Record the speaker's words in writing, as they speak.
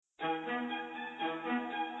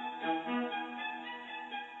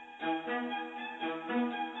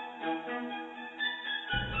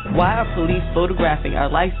Why are police photographing our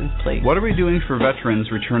license plates? What are we doing for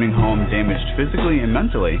veterans returning home damaged physically and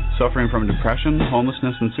mentally, suffering from depression,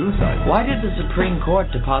 homelessness, and suicide? Why did the Supreme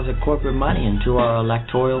Court deposit corporate money into our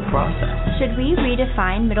electoral process? Should we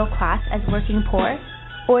redefine middle class as working poor?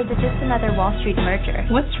 Or is it just another Wall Street merger?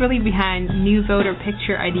 What's really behind new voter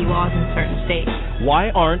picture ID laws in certain states?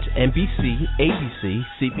 Why aren't NBC, ABC,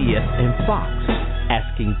 CBS, and Fox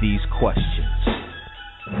asking these questions?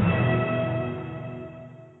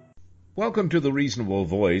 Welcome to the Reasonable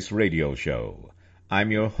Voice radio show.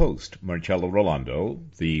 I'm your host, Marcello Rollando,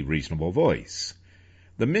 the Reasonable Voice.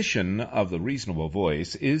 The mission of the Reasonable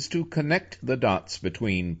Voice is to connect the dots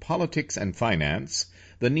between politics and finance,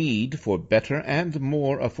 the need for better and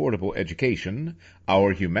more affordable education,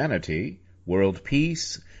 our humanity, world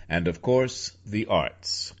peace, and, of course, the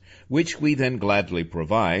arts, which we then gladly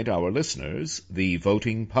provide our listeners, the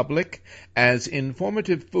voting public, as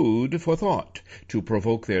informative food for thought to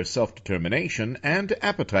provoke their self-determination and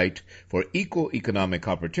appetite for equal economic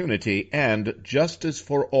opportunity and justice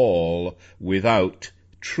for all without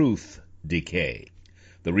truth decay.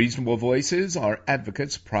 The Reasonable Voices are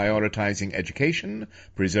advocates prioritizing education,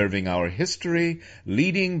 preserving our history,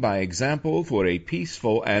 leading by example for a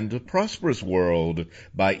peaceful and prosperous world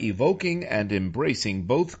by evoking and embracing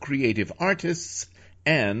both creative artists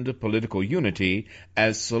and political unity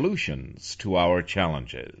as solutions to our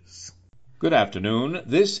challenges. Good afternoon.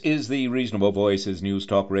 This is the Reasonable Voices News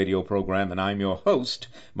Talk radio program, and I'm your host,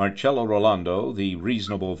 Marcello Rollando, the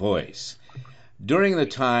Reasonable Voice. During the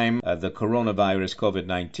time of the coronavirus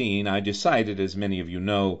COVID-19, I decided, as many of you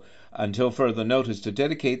know, until further notice, to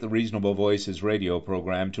dedicate the Reasonable Voices radio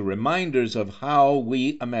program to reminders of how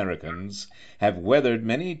we Americans have weathered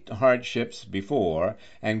many hardships before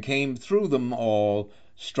and came through them all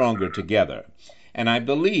stronger together. And I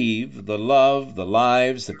believe the love, the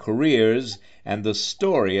lives, the careers, and the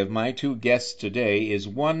story of my two guests today is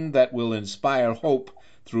one that will inspire hope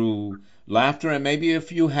through laughter and maybe a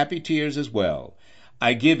few happy tears as well.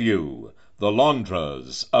 I give you the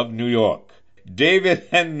Londras of New York, David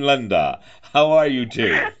and Linda. How are you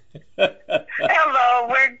two? Hello,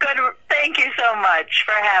 we're good. Thank you so much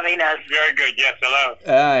for having us. Very good. Yes, hello.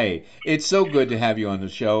 Aye, it's so good to have you on the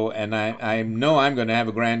show, and I know I'm going to have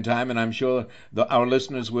a grand time, and I'm sure our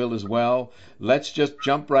listeners will as well. Let's just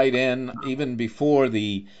jump right in. Even before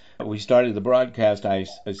we started the broadcast, I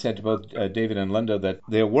said to both David and Linda that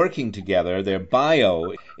they're working together. Their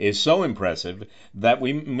bio is so impressive that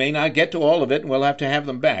we may not get to all of it, and we'll have to have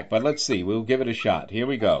them back. But let's see. We'll give it a shot. Here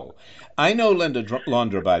we go. I know Linda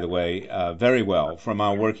Laundra, by the way, very well from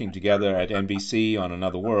our working together at NBC on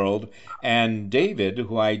Another World, and David,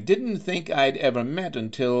 who I didn't think I'd ever met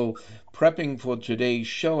until prepping for today's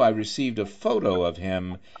show. I received a photo of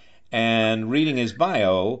him, and reading his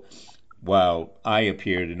bio, while I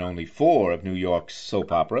appeared in only 4 of New York's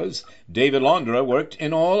soap operas, David Laundra worked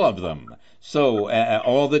in all of them. So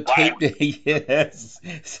all the tape, yes.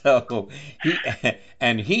 So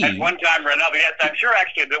he at one time or another, yes, I'm sure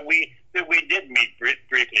actually that we did meet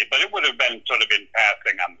briefly, but it would have been sort of in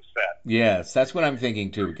passing on the set. Yes, that's what I'm thinking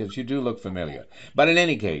too, because you do look familiar. But in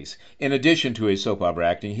any case, in addition to his soap opera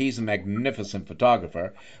acting, he's a magnificent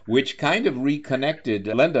photographer, which kind of reconnected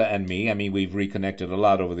Linda and me. I mean, we've reconnected a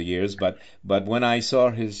lot over the years, but when I saw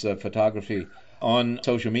his photography on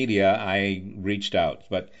social media, I reached out.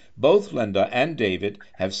 But both Linda and David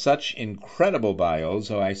have such incredible bios,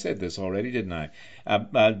 so I said this already, didn't I?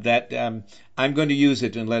 That I'm going to use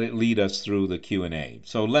it and let it lead us through the Q&A.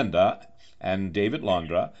 So Linda and David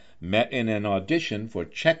Laundra met in an audition for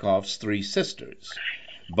Chekhov's Three Sisters.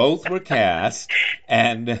 Both were cast,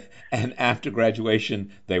 and after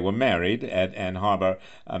graduation, they were married at Ann Arbor,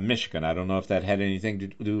 Michigan. I don't know if that had anything to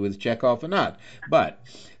do with Chekhov or not. But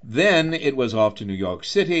then it was off to New York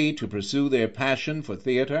City to pursue their passion for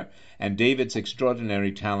theater and David's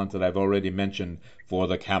extraordinary talent that I've already mentioned for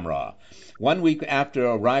the camera. 1 week after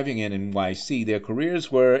arriving in NYC, their careers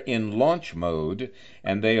were in launch mode,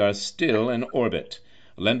 and they are still in orbit.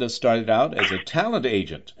 Linda started out as a talent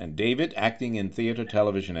agent, and David acting in theater,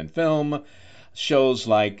 television, and film, shows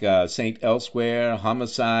like St. Elsewhere,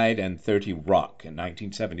 Homicide, and 30 Rock. In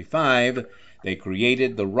 1975, they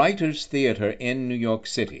created the Writers' Theater in New York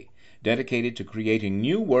City, dedicated to creating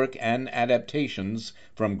new work and adaptations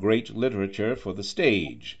from great literature for the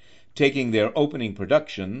stage. Taking their opening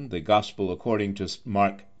production, The Gospel According to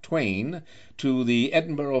Mark Twain, to the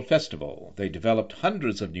Edinburgh Festival. They developed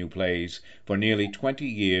hundreds of new plays for nearly 20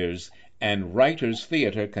 years, and Writers'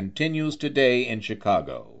 Theater continues today in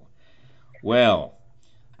Chicago. Well,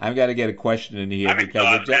 I've got to get a question in here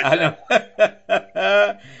because I know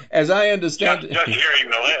As I understand... Just hearing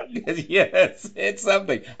the list. Yes, it's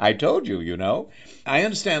something. I told you, you know. I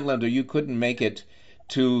understand, Linda, you couldn't make it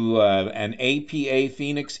to an APA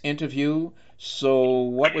Phoenix interview, so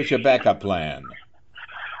what was your backup plan?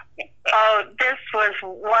 Oh, this was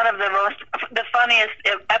one of the funniest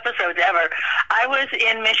episodes ever. I was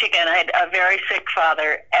in Michigan. I had a very sick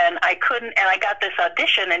father, and I got this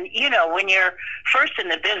audition. And, you know, when you're first in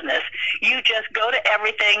the business, you just go to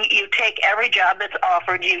everything. You take every job that's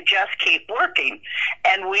offered. You just keep working.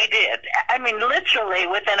 And we did. I mean, literally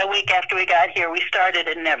within a week after we got here, we started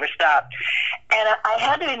and never stopped. And I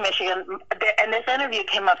had to be in Michigan, and this interview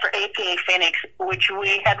came up for APA Phoenix, which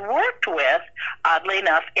we had worked with, oddly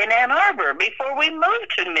enough, in Ann Arbor before we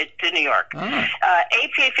moved to New York.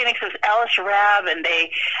 APA Phoenix was Alice Rabb, and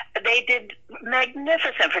they did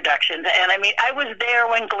magnificent productions. And I mean, I was there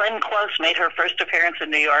when Glenn Close made her first appearance in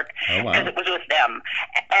New York, because it was with them,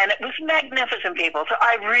 and it was magnificent people. So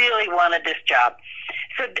I really wanted this job.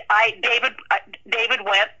 So David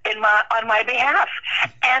went on my behalf,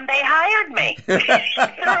 and they hired me through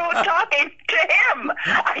talking to him.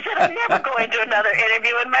 I said, I'm never going to another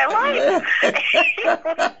interview in my life.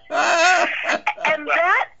 And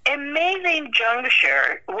that amazing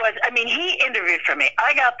juncture was, I mean, he interviewed for me.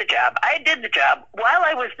 I got the job. I did the job. While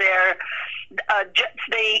I was there,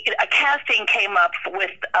 a casting came up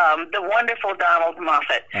with the wonderful Donald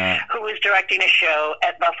Moffat, who was directing a show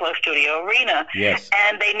at Buffalo Studio Arena. Yes.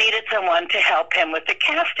 And they needed someone to help him with the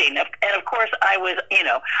casting. And of course, I was, you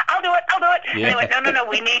know, I'll do it. Yeah. And they went, no,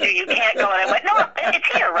 we need you. You can't go. And I went, no, it's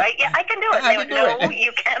here, right? Yeah, I can do it. And they went, no,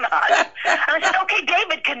 you cannot. And I said, okay,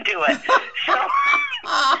 David can do it.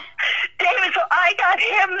 So I got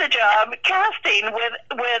him the job casting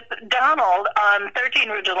with Donald on 13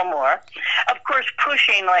 Rue de l'Amour. Of course,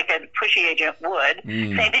 pushing like a pushy agent would,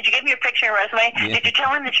 saying, did you give me your picture and resume? Yeah. Did you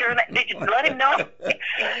tell him that did you let him know?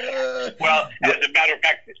 Well, as a matter of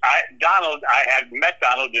fact, I had met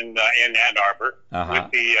Donald in Ann Arbor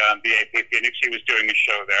with the AP Phoenix. He was doing a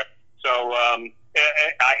show there. So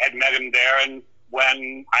I had met him there, and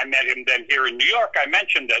when I met him then here in New York, I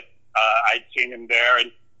mentioned that I'd seen him there,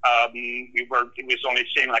 and he was only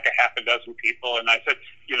seeing like a half a dozen people, and I said,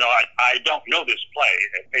 you know, I don't know this play,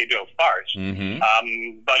 Fado Farce,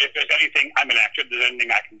 but if there's anything, I'm an actor, if there's anything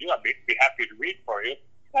I can do, I'd be happy to read for you.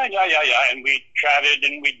 Yeah, and we chatted,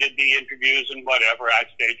 and we did the interviews and whatever. I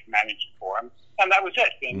stage managed for him, and that was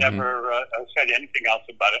it. He never said anything else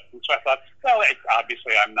about it, and so I thought, well,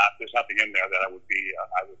 obviously there's nothing in there that I would be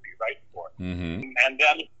right for. And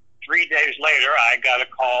then 3 days later, I got a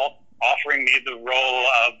call offering me the role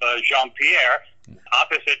of Jean-Pierre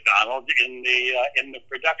opposite Donald in the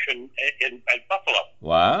production at Buffalo.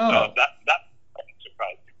 Wow! So that was a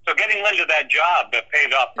surprise. So getting Linda that job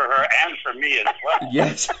paid off for her and for me as well.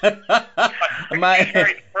 Yes. Her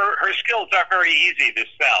skills are very easy to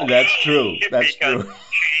sell. That's true. That's because true.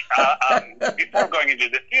 She, before going into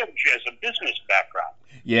the theater, she has a business background.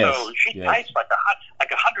 Yes. So she types like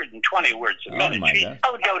 120 words a minute.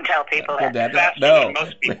 Don't tell people that. Faster than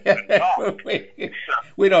most people can talk.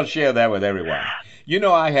 We don't share that with everyone. You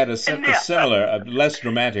know, I had a similar, less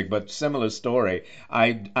dramatic, but similar story.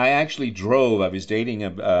 I actually drove. I was dating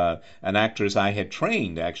an actress I had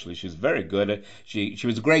trained, actually. She was very good. She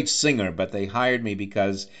was a great singer, but they hired me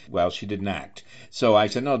because, well, she didn't act. So I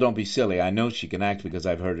said, no, don't be silly. I know she can act because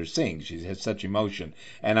I've heard her sing. She has such emotion.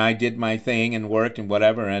 And I did my thing and worked and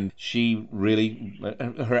whatever, and she really,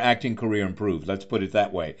 her acting career improved. Let's put it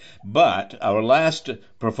that way. But our last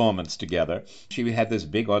performance together, she had this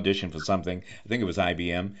big audition for something. I think it was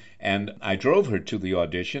IBM, and I drove her to the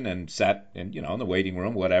audition and sat in the waiting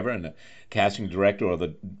room, whatever, and the casting director or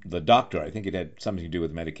the doctor, I think it had something to do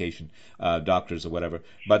with medication, doctors or whatever,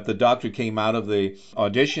 but the doctor came out of the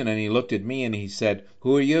audition and he looked at me and he said,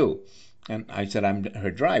 "Who are you?" And I said, "I'm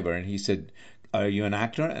her driver." And he said, "Are you an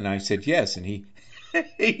actor?" And I said, "Yes." And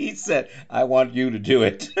he said, "I want you to do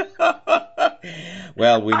it."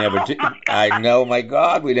 Well, we never did. I know, my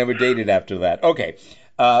God, we never dated after that. Okay.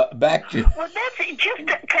 Back to... Well, that's just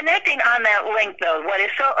connecting on that link, though. What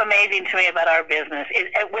is so amazing to me about our business is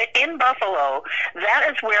in Buffalo, that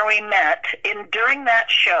is where we met during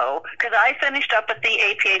that show, because I finished up at the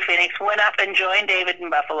APA Phoenix, went up and joined David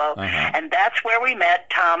in Buffalo, and that's where we met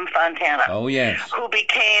Tom Fontana. Oh, yes. Who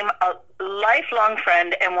became a lifelong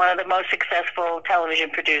friend and one of the most successful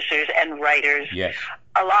television producers and writers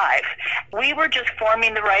alive. We were just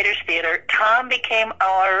forming the Writers Theater. Tom became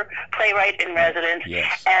our playwright in residence,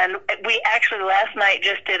 yes. and we actually last night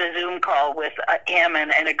just did a Zoom call with him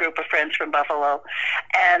and a group of friends from Buffalo,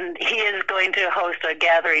 and he is going to host a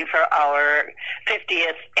gathering for our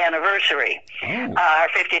 50th anniversary, our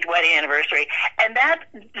 50th wedding anniversary, and that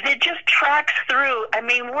it just tracks through. I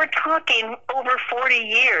mean, we're talking over 40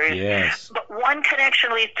 years, yes. but one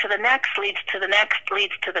connection leads to the next, leads to the next,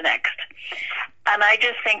 leads to the next. And I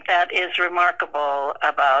just think that is remarkable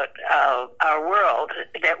about our world,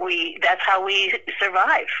 that's how we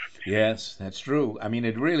survive. Yes, that's true. I mean,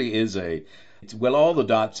 it really is well, all the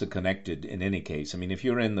dots are connected in any case. I mean, if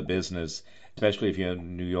you're in the business, especially if you're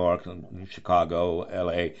in New York, Chicago,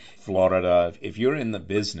 LA, Florida, if you're in the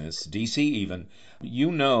business, DC even,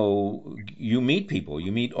 you know, you meet people,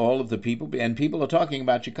 you meet all of the people, and people are talking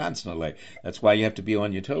about you constantly. That's why you have to be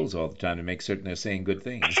on your toes all the time to make certain they're saying good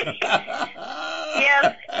things.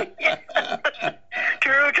 Yes.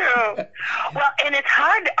 True. Well, and it's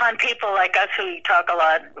hard on people like us who talk a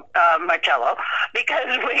lot, Marcello, because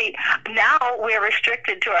we're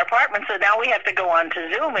restricted to our apartment, so now we have to go on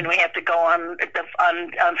to Zoom and we have to go on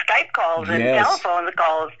Skype calls and yes. telephone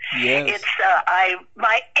calls. Yes. It's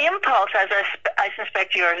my impulse, as I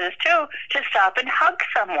suspect yours is too, to stop and hug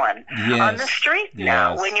someone yes. on the street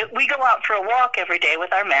now. Yes. When we go out for a walk every day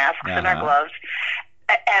with our masks and our gloves.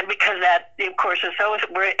 And because that, of course,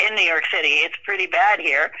 we're in New York City, it's pretty bad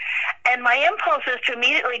here. And my impulse is to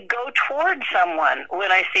immediately go towards someone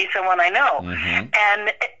when I see someone I know. Mm-hmm.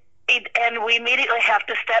 And we immediately have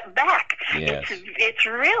to step back. Yes. It's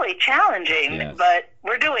really challenging, yes. but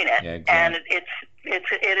we're doing it. Yeah, exactly. And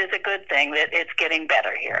it is a good thing that it's getting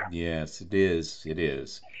better here. Yes, it is. It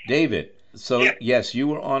is. David, so yes, you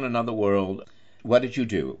were on Another World. What did you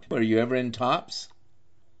do? Were you ever in Tops?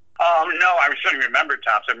 No, I certainly remember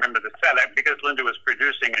Tops. I remember the set because Linda was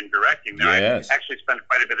producing and directing there. Yes. I actually spent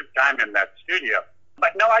quite a bit of time in that studio.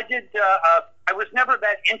 But no, I did. I was never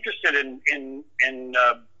that interested in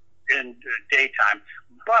daytime,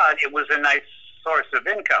 but it was a nice source of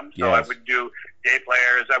income. So yes. I would do day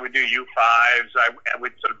players. I would do U5s. I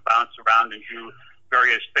would sort of bounce around and do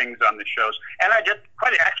various things on the shows, and I did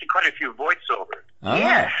quite a few voiceovers.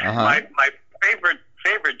 Yes. My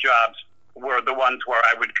favorite jobs were the ones where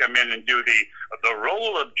I would come in and do the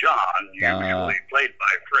role of John, usually played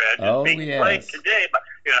by Fred, being played today. But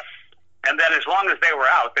and then as long as they were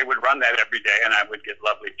out, they would run that every day, and I would get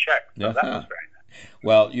lovely checks. So that was very nice.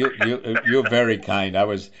 Well, you're very kind. I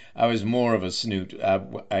was more of a snoot.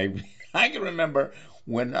 I can remember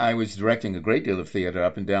when I was directing a great deal of theater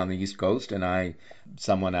up and down the East Coast, and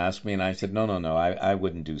someone asked me, and I said, no, I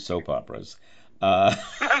wouldn't do soap operas.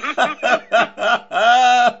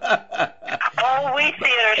 We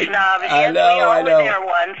theater snobs. I know. There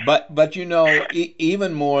once. But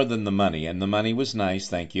even more than the money, and the money was nice,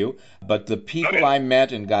 thank you. But the people I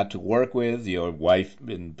met and got to work with, your wife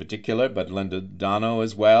in particular, but Linda Dono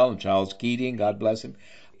as well, and Charles Keating, God bless him.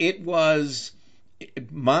 It was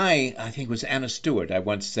I think it was Anna Stewart. I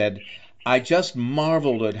once said, I just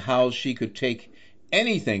marveled at how she could take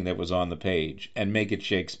anything that was on the page and make it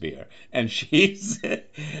Shakespeare. And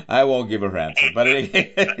I won't give her answer, but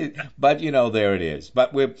there it is.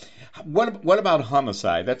 But what about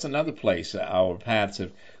Homicide? That's another place our paths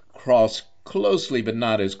have crossed closely, but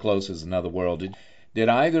not as close as Another World. Did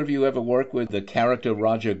either of you ever work with the character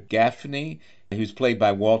Roger Gaffney, who's played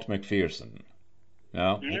by Walt McPherson?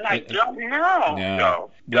 No? I don't know.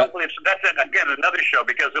 No. Don't believe so. That's again another show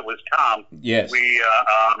because it was Tom. Yes. We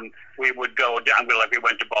would go down. We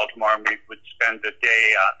went to Baltimore and we would spend a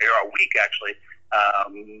day or a week actually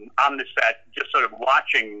on the set, just sort of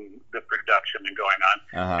watching the production and going on.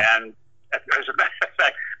 And as a matter of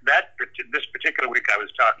fact, this particular week I was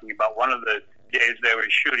talking about one of the days they were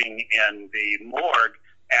shooting in the morgue,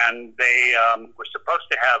 and they were supposed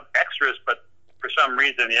to have extras, but for some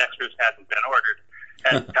reason the extras hadn't been ordered.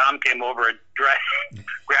 And Tom came over and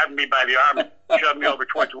grabbed me by the arm and shoved me over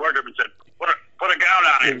towards the wardrobe and said, put a gown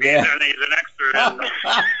on him. He's an extra. And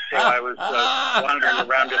so I was wandering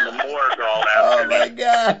around in the morgue all afternoon. Oh, my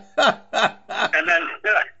God. And then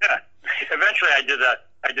eventually I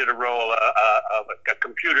did a role of a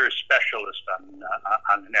computer specialist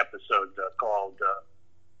on an episode called,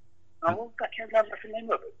 I can't remember what the name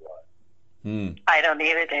of it was. I don't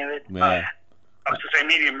either, David. Yeah. I was to say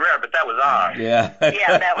medium rare, but that was odd. Yeah.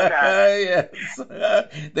 Yeah, that was odd.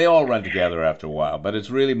 Yes. They all run together after a while, but it's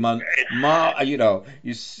really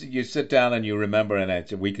you sit down and you remember,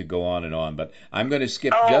 and we could go on and on, but I'm going to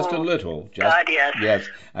skip just a little. God, yes. Yes,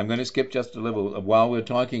 I'm going to skip just a little while we're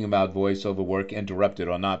talking about voiceover work, interrupted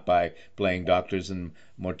or not by playing doctors and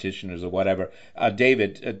morticians or whatever.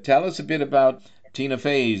 David, tell us a bit about Tina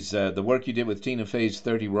Fey's, the work you did with Tina Fey's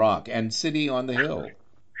 30 Rock and City on the Hill.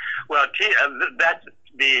 Well, that's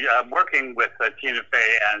the working with Tina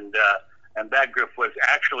Fey and that group was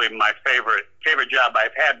actually my favorite job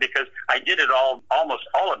I've had, because I did it almost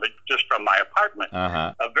all of it just from my apartment.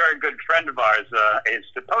 Uh-huh. A very good friend of ours is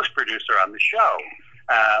the post producer on the show,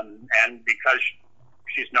 and because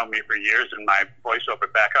she's known me for years in my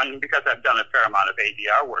voiceover background, and because I've done a fair amount of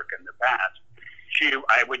ADR work in the past,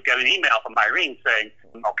 I would get an email from Irene saying,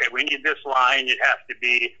 okay, we need this line. It has to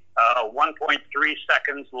be 1.3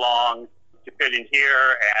 seconds long to fit in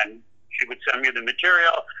here. And she would send me the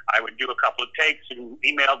material. I would do a couple of takes and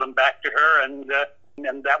email them back to her, and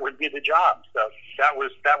that would be the job. So that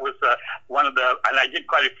was one of the, and I did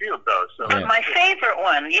quite a few of those. So. But my favorite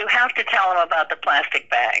one, you have to tell them about the plastic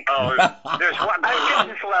bag. Oh, there's one. I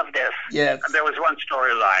just love this. Yes. There was one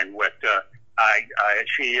storyline with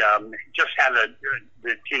she just had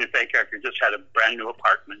the Tina Fey character just had a brand new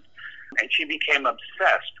apartment, and she became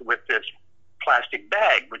obsessed with this plastic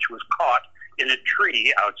bag, which was caught in a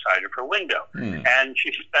tree outside of her window. And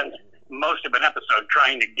she spent most of an episode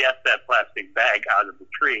trying to get that plastic bag out of the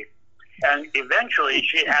tree. And eventually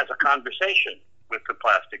she has a conversation with the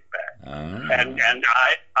plastic bag. And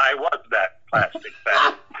I was that plastic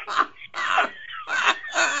bag.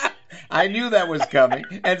 I knew that was coming,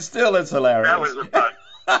 and still it's hilarious. That was a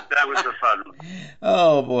fun one.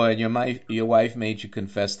 Oh boy, and your wife made you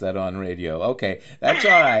confess that on radio. Okay, that's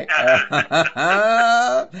all right.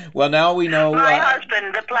 Well, now we know. My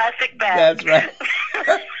husband, the plastic bag. That's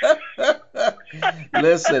right.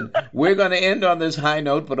 Listen, we're going to end on this high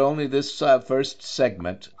note, but only this first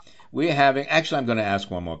segment. Actually, I'm going to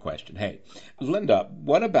ask one more question. Hey, Linda,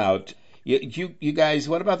 what about you guys?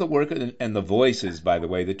 What about the work and the voices? By the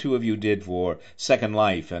way, the two of you did for Second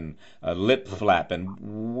Life and Lip Flap, and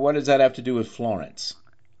what does that have to do with Florence?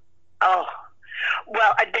 Oh,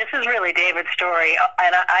 well, this is really David's story,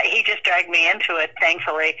 and he just dragged me into it,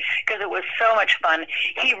 thankfully, because it was so much fun.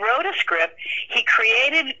 He wrote a script. He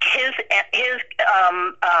created his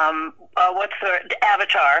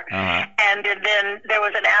avatar, and then there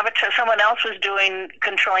was an avatar. Someone else was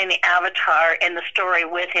controlling the avatar in the story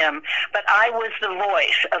with him, but I was the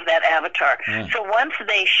voice of that avatar. So once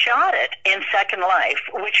they shot it in Second Life,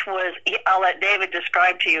 which was, I'll let David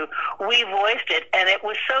describe to you, we voiced it, and it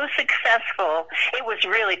was so successful. It was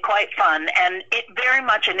really quite fun, and it very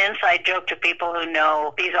much an inside joke to people who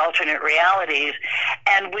know these alternate realities.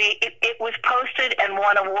 And it was posted and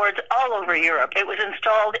won awards all over Europe. It was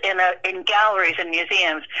installed in galleries and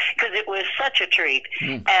museums because it was such a treat.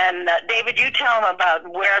 And David, you tell them about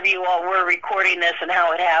wherever you all were recording this and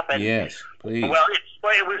how it happened. Yes, please. Well,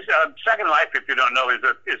 it was Second Life, if you don't know, is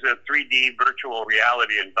a 3D virtual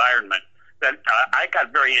reality environment that I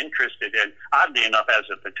got very interested in, oddly enough, as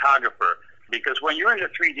a photographer, because when you're in a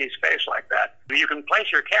 3D space like that, you can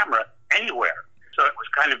place your camera anywhere. So it was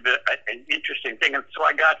kind of an interesting thing. And so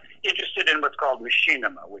I got interested in what's called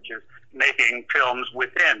machinima, which is making films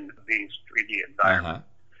within these 3D environments.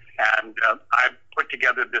 And I put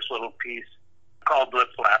together this little piece called Lip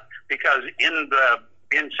Flap because in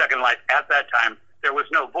Second Life at that time, there was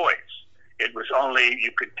no voice. It was only,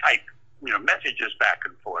 you could type messages back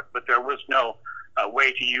and forth, but there was no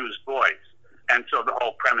way to use voice. And so the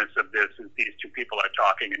whole premise of this is these two people are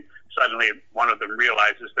talking, and suddenly one of them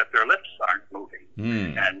realizes that their lips aren't moving.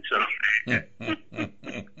 And so,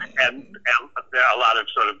 and there are a lot of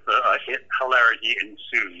sort of hilarity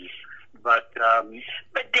ensues. But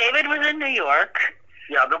David was in New York.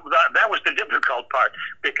 Yeah, that was the difficult part,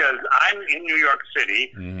 because I'm in New York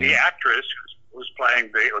City. The actress who's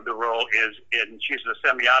playing the role she's a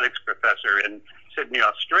semiotics professor in Sydney,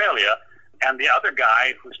 Australia. And the other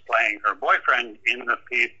guy who's playing her boyfriend in the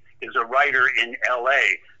piece is a writer in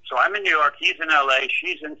L.A. So I'm in New York, he's in L.A.,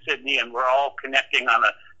 she's in Sydney, and we're all connecting on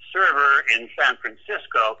a server in San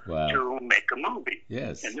Francisco to make a movie.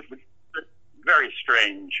 Yes. And it was a very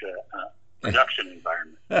strange production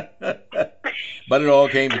environment. But it all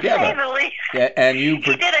came together. To say the least. Yeah, and he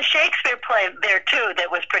did a Shakespeare play there too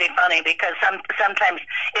that was pretty funny because sometimes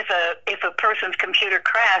if a person's computer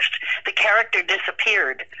crashed, the character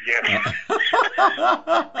disappeared. Yes.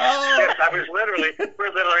 Yes, we're literally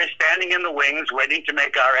standing in the wings waiting to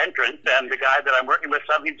make our entrance, and the guy that I'm working with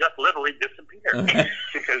suddenly just literally disappeared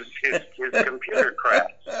because his computer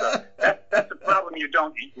crashed. So that's a problem you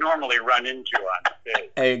don't normally run into on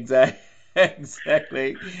stage.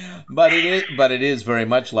 Exactly. But it is very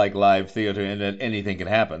much like live theater in that anything can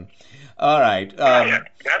happen. All right. Yeah,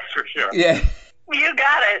 that's for sure. Yeah. You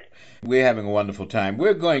got it. We're having a wonderful time.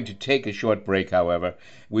 We're going to take a short break, however.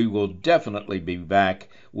 We will definitely be back.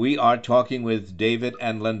 We are talking with David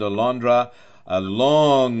and Linda Londra, a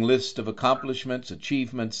long list of accomplishments,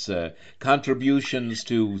 achievements, contributions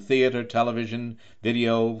to theater, television,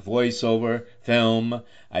 video, voiceover, film.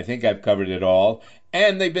 I think I've covered it all.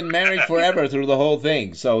 And they've been married forever through the whole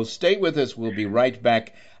thing. So stay with us. We'll be right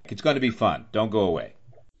back. It's going to be fun. Don't go away.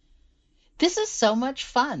 This is so much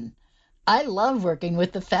fun. I love working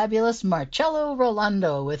with the fabulous Marcello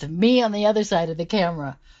Rollando with me on the other side of the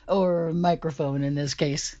camera, or microphone in this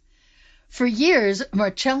case. For years,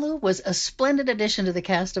 Marcello was a splendid addition to the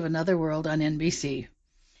cast of Another World on NBC.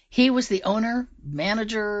 He was the owner,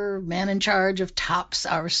 manager, man in charge of Tops,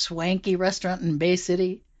 our swanky restaurant in Bay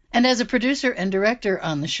City. And as a producer and director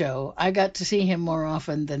on the show, I got to see him more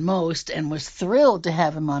often than most and was thrilled to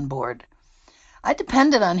have him on board. I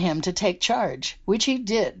depended on him to take charge, which he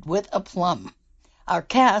did with aplomb. Our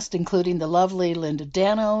cast, including the lovely Linda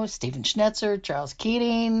Dano, Stephen Schnetzer, Charles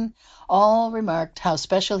Keating, all remarked how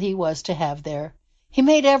special he was to have there. He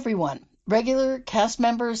made everyone, regular cast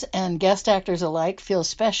members and guest actors alike, feel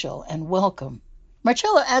special and welcome.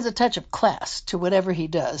 Marcello adds a touch of class to whatever he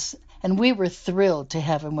does, and we were thrilled to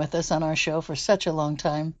have him with us on our show for such a long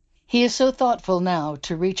time. He is so thoughtful now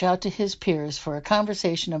to reach out to his peers for a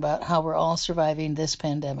conversation about how we're all surviving this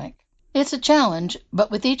pandemic. It's a challenge, but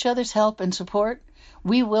with each other's help and support,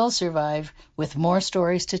 we will survive with more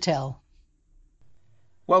stories to tell.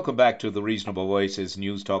 Welcome back to the Reasonable Voices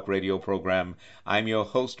News Talk Radio program. I'm your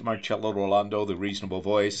host, Marcello Rollando, the Reasonable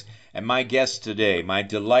Voice, and my guests today, my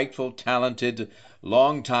delightful, talented,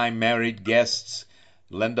 long-time married guests,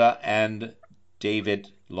 Linda and David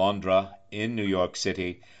Londra in New York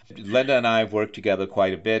City. Linda and I have worked together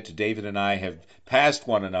quite a bit. David and I have passed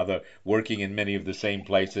one another working in many of the same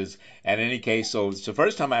places. And in any case, so it's the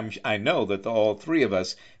first time I know that all three of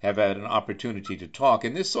us have had an opportunity to talk.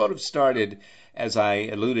 And this sort of started, as I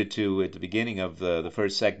alluded to at the beginning of the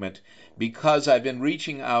first segment, because I've been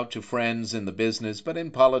reaching out to friends in the business, but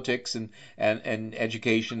in politics and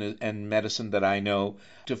education and medicine that I know,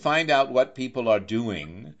 to find out what people are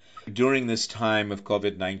doing during this time of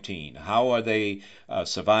COVID-19. How are they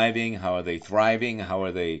surviving? How are they thriving? How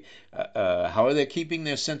are they keeping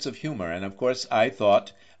their sense of humor? And of course, I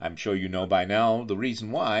thought, I'm sure you know by now the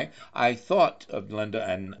reason why, I thought of Linda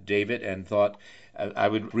and David and thought I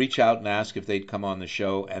would reach out and ask if they'd come on the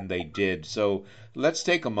show, and they did. So let's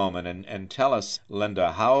take a moment and tell us,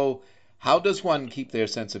 Linda, how does one keep their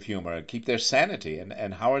sense of humor, keep their sanity,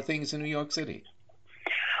 and how are things in New York City?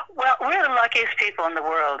 Well, we're the luckiest people in the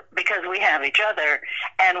world because we have each other,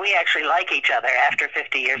 and we actually like each other after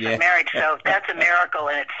 50 years of marriage, so that's a miracle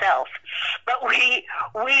in itself. But we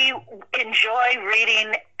enjoy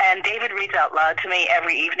reading, and David reads out loud to me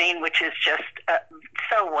every evening, which is just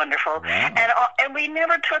so wonderful. Wow. And we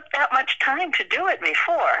never took that much time to do it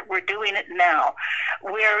before. We're doing it now.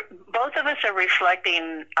 Both of us are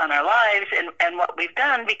reflecting on our lives and what we've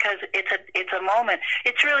done because it's a moment.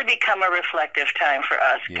 It's really become a reflective time for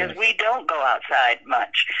us because we don't go outside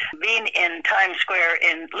much. Living in Times Square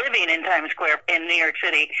in New York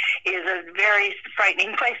City is a very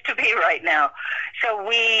frightening place to be right now. So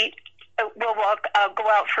we'll go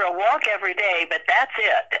out for a walk every day, but that's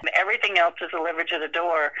it. Everything else is delivered to the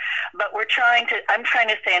door. But I'm trying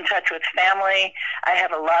to stay in touch with family. I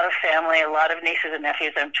have a lot of family, a lot of nieces and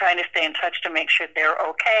nephews. I'm trying to stay in touch to make sure they're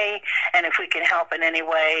okay, and if we can help in any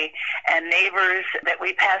way. And neighbors that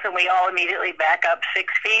we pass, and we all immediately back up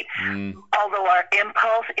 6 feet. Although our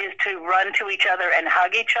impulse is to run to each other and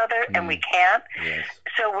hug each other, and we can't. Yes.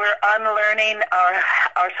 So we're unlearning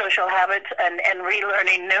our social habits and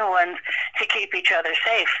relearning new ones to keep each other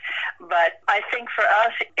safe. But I think for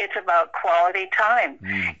us, it's about quality time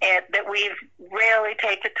and that we rarely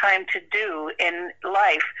take the time to do in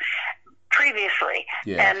life. previously.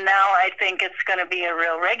 Yes. And now I think it's going to be a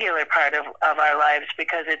real regular part of our lives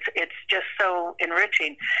because it's just so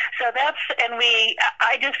enriching. So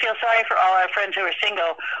I just feel sorry for all our friends who are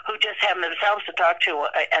single who just have themselves to talk to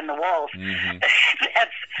and the walls. Mm-hmm.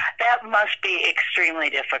 That must be extremely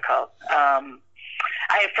difficult.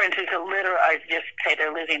 I have friends who I just say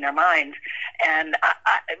they're losing their minds, and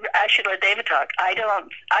I should let David talk. I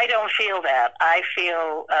don't feel that. I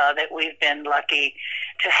feel that we've been lucky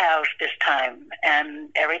to have this time, and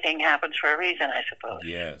everything happens for a reason, I suppose.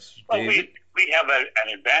 Yes. Well, David? we have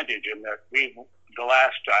an advantage in that the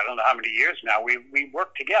last, I don't know how many years now, we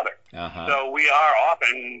work together. Uh-huh. So we are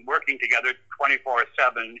often working together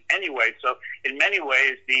 24/7 anyway. So in many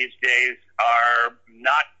ways, these days are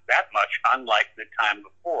not that much unlike the time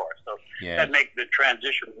before. So that makes the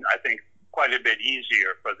transition, I think, quite a bit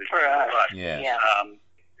easier for the two of us. Yes. Yeah.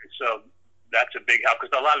 So that's a big help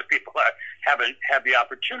because a lot of people haven't had the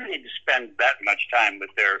opportunity to spend that much time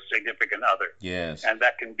with their significant other. Yes. And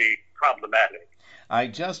that can be problematic. I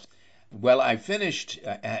finished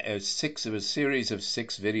a series of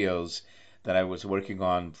 6 videos that I was working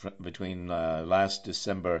on between last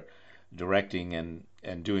December, directing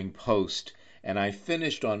and doing post, and I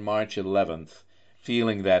finished on March 11th,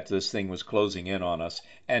 feeling that this thing was closing in on us,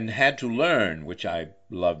 and had to learn, which I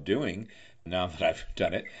love doing now that I've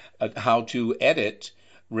done it, how to edit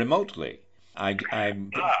remotely.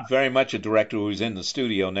 I'm very much a director who's in the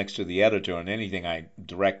studio next to the editor on anything I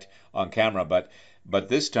direct on camera, but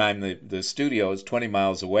this time the studio is 20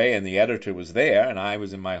 miles away and the editor was there and I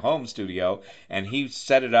was in my home studio and he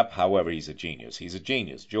set it up. However, he's a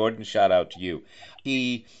genius. Jordan, shout out to you.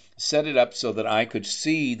 He set it up so that I could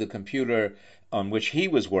see the computer on which he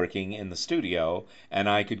was working in the studio, and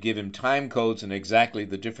I could give him time codes and exactly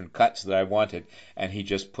the different cuts that I wanted, and he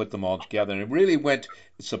just put them all together. And it really went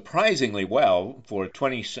surprisingly well for a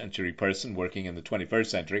 20th century person working in the 21st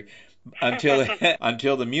century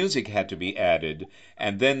until the music had to be added,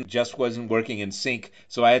 and then just wasn't working in sync.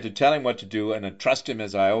 So I had to tell him what to do and trust him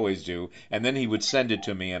as I always do, and then he would send it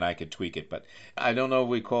to me and I could tweak it. But I don't know if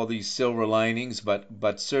we call these silver linings,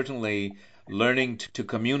 but certainly learning to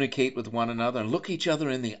communicate with one another and look each other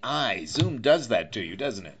in the eye. Zoom does that to you,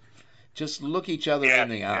 doesn't it? Just look each other in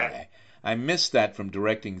the eye. I miss that from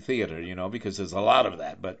directing theater, because there's a lot of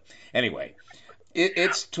that. But anyway,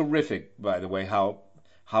 it's terrific, by the way, how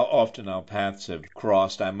often our paths have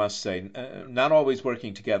crossed, I must say. Not always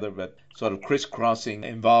working together, but sort of crisscrossing,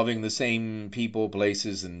 involving the same people,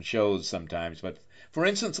 places, and shows sometimes. But for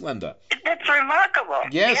instance, Linda. That's remarkable.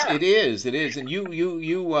 Yes, it is. And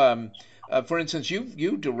you for instance,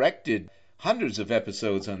 you directed hundreds of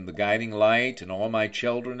episodes on The Guiding Light and All My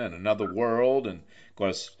Children and Another World, and of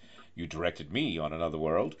course you directed me on Another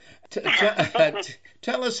World.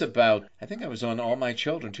 Tell us about, I think I was on All My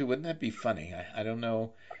Children too. Wouldn't that be funny? I don't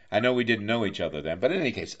know. I know we didn't know each other then, but in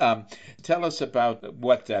any case, tell us about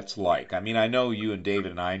what that's like. I mean, I know you and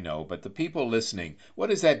David and I know, but the people listening,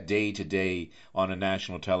 what is that day-to-day on a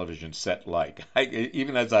national television set like?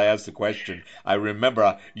 Even as I asked the question, I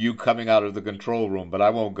remember you coming out of the control room, but I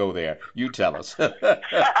won't go there. You tell us. Well,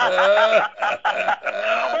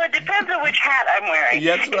 it depends on which hat I'm wearing.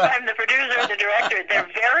 Yes, right. If I'm the producer or the director, they're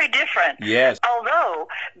very different. Yes. Although,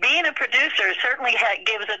 being a producer certainly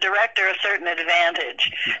gives a director a certain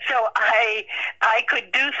advantage. So I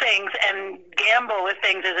could do things and gamble with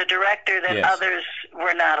things as a director that others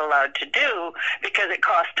were not allowed to do because it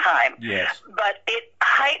cost time. Yes. But it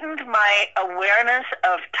heightened my awareness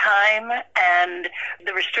of time and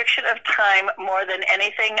the restriction of time more than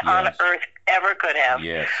anything on earth ever could have.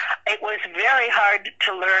 Yes. It was very hard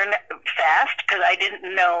to learn fast because I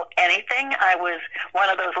didn't know anything. I was one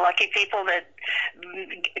of those lucky people that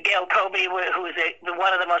Gail Colby, who was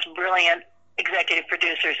one of the most brilliant executive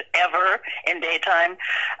producers ever in daytime,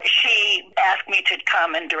 she asked me to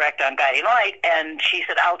come and direct on Guiding Light, and she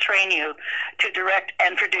said, I'll train you to direct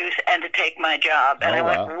and produce and to take my job. And I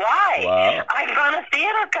went, why? Wow. I run a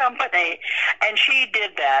theater company. And she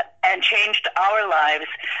did that and changed our lives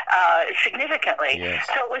significantly. Yes.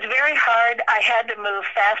 So it was very hard. I had to move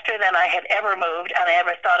faster than I had ever moved, and I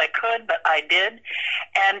ever thought I could, but I did.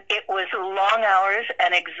 And it was long hours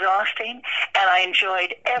and exhausting, and I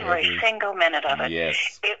enjoyed every single minute of it.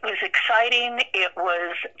 Yes. It was exciting. It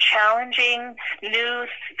was challenging. News.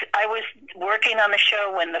 I was working on the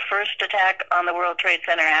show when the first attack on the World Trade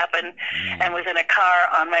Center happened, and was in a car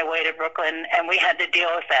on my way to Brooklyn, and we had to deal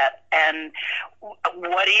with that. And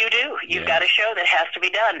what do? You've got a show that has to be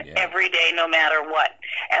done every day, no matter what.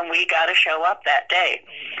 And we got to show up that day.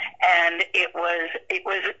 And it was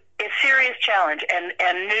a serious challenge,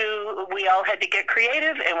 and knew we all had to get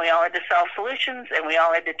creative, and we all had to solve solutions, and we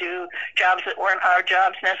all had to do jobs that weren't our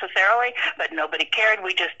jobs necessarily, but nobody cared.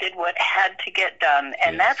 We just did what had to get done,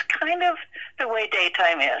 and that's kind of the way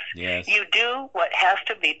daytime is. Yes. You do what has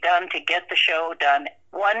to be done to get the show done.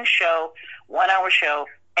 One show, 1 hour show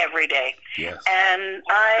every day. Yes. And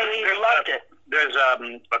I loved it. There's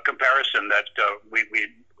a comparison that we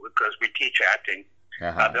because we teach acting,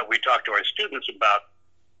 that we talk to our students about.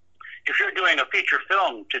 If you're doing a feature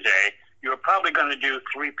film today, you're probably going to do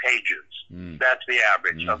 3 pages. That's the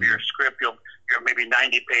average of your script. You're maybe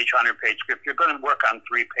 90-page, 100-page script. You're going to work on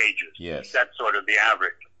 3 pages. Yes. That's sort of the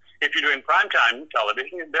average. If you're doing primetime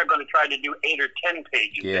television, they're going to try to do 8 or 10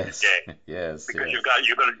 pages in a day. Yes. Because you're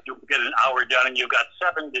going to get an hour done, and you've got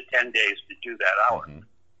 7 to 10 days to do that hour.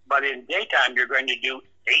 But in daytime, you're going to do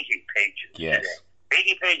 80 pages today.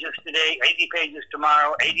 80 pages today, 80 pages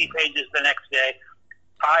tomorrow, 80 pages the next day,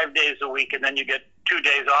 5 days a week, and then you get 2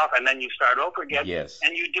 days off, and then you start over again. Yes.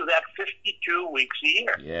 And you do that 52 weeks a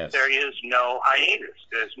year. Yes. There is no hiatus.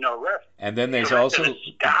 There's no rest. And then there's so also an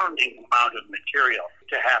astounding amount of material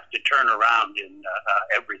to have to turn around in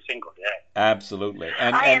every single day. Absolutely.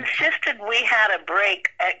 And I insisted we had a break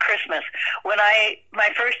at Christmas. When my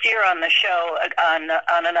first year on the show on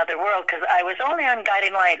Another World, because I was only on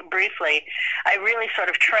Guiding Light briefly, I really sort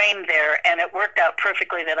of trained there, and it worked out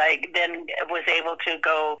perfectly that I then was able to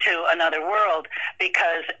go to Another World,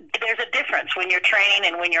 because there's a difference when you're training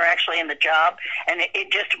and when you're actually in the job, and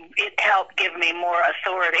it helped give me more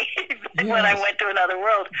authority when I went to Another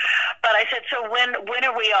World. But I said, so when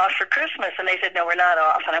are we off for Christmas? And they said, no, we're not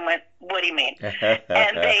off. And I went, what do you mean?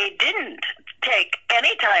 And they didn't take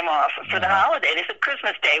any time off for the holiday. They said,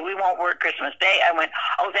 Christmas Day, we won't work Christmas Day. I went,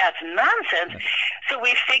 oh, that's nonsense. So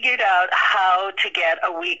we figured out how to get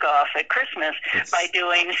a week off at Christmas by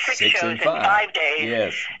doing 6 shows in 5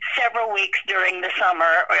 days, several weeks during the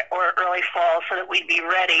summer or early fall, so that we'd be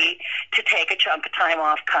ready to take a chunk of time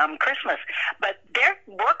off come Christmas. But they're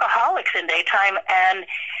workaholics in daytime, and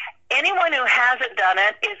anyone who hasn't done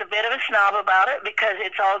it is a bit of a snob about it, because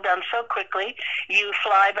it's all done so quickly. You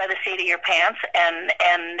fly by the seat of your pants, and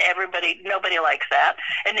nobody likes that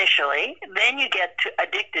initially. Then you get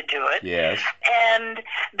addicted to it. Yes. And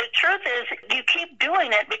the truth is, you keep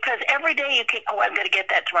doing it because every day you keep, I'm going to get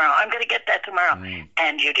that tomorrow. I'm going to get that tomorrow.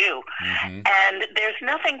 And you do. And there's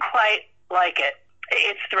nothing quite like it.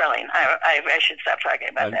 It's thrilling. I should stop talking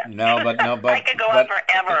about that. No, but I could go on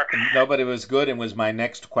forever. No, but it was good, and was my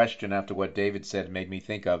next question after what David said. Made me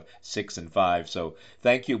think of 6 and 5. So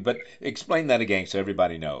thank you. But explain that again so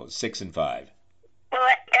everybody knows. 6 and 5. Well,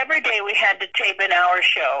 every day we had to tape an hour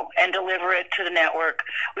show and deliver it to the network.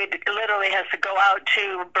 We literally had to go out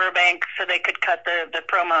to Burbank so they could cut the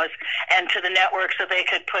promos, and to the network so they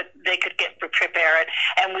could prepare it.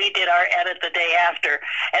 And we did our edit the day after.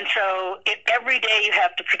 And so every day you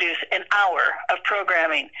have to produce an hour of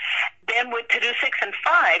programming. Then to do 6 and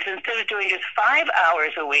 5, instead of doing just 5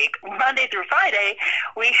 hours a week, Monday through Friday,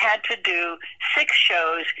 we had to do 6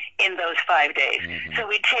 shows in those 5 days. So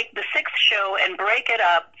we take the 6th show and break it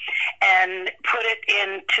up and put it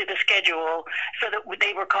into the schedule so that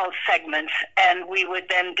they were called segments, and we would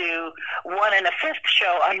then do 1 and a 5th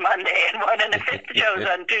show on Monday and 1 and a 5th shows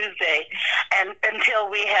on Tuesday, and until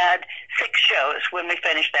we had 6 shows when we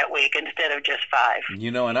finished that week instead of just 5.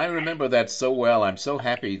 You know, and I remember that so well. I'm so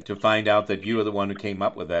happy to find out that you are the one who came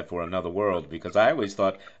up with that for Another World, because I always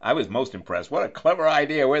thought, I was most impressed. What a clever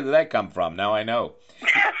idea. Where did that come from? Now I know.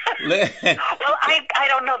 Well, I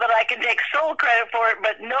don't know that I can take sole credit for it,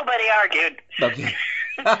 but nobody argued. Okay.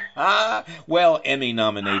 Well,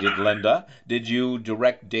 Emmy-nominated Linda, did you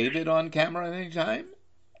direct David on camera at any time?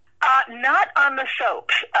 Not on the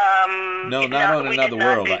soaps. No, not on Another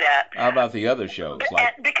World. How about the other shows?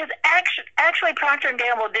 Because actually Procter &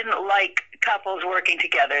 Gamble didn't like couples working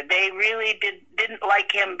together. They really didn't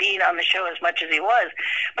like him being on the show as much as he was,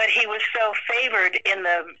 but he was so favored in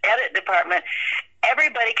the edit department.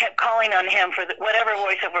 Everybody kept calling on him for whatever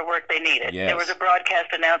voiceover work they needed. Yes. There was a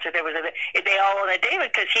broadcast announcer. They all wanted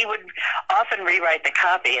David because he would often rewrite the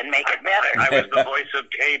copy and make it better. I was the voice of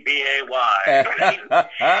KBAY.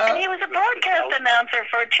 And he was a broadcast announcer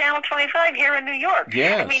for Channel 25 here in New York.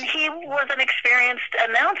 Yes. I mean, he was an experienced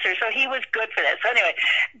announcer, so he was good for that. So anyway,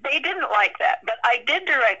 they didn't like that. But I did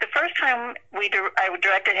direct. The first time I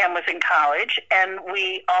directed him was in college, and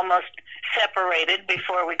we almost separated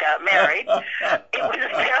before we got married. It was a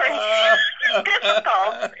very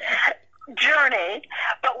difficult journey,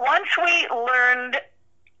 but once we learned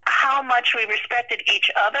how much we respected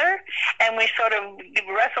each other, and we sort of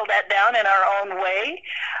wrestled that down in our own way,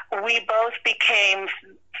 we both became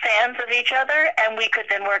fans of each other, and we could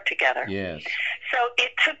then work together. Yes. So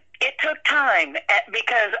it took time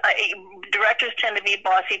because directors tend to be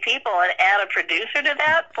bossy people, and add a producer to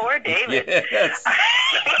that. Poor David. Yes.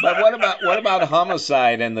 But what about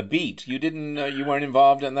Homicide and The Beat? You weren't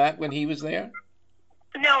involved in that when he was there?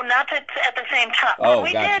 No, not at the same time. Oh,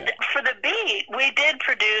 we gotcha. did for The Beat. We did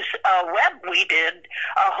produce we did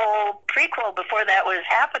a whole prequel before that was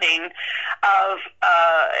happening. Of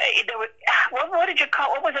what did you call?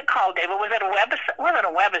 What was it called, David? Was it a wasn't a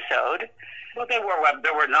webisode? Well, there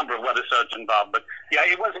were a number of webisodes involved, but yeah,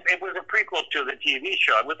 it was a prequel to the TV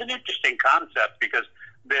show. It was an interesting concept because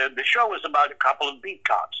the show was about a couple of beat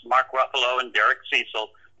cops, Mark Ruffalo and Derek Cecil.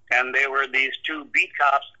 And they were these two beat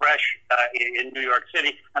cops, fresh in New York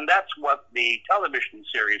City, and that's what the television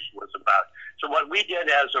series was about. So what we did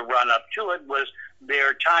as a run-up to it was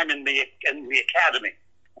their time in the academy.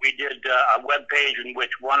 We did a web page in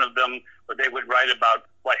which one of them, where they would write about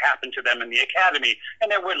what happened to them in the academy,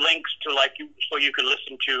 and there were links to so you could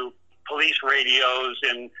listen to police radios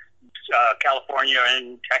in California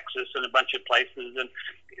and Texas and a bunch of places, and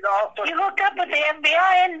you hooked up with the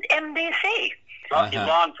FBI and NBC.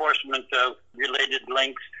 Law enforcement related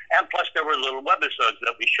links, and plus there were little webisodes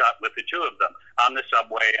that we shot with the two of them on the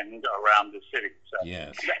subway and around the city. So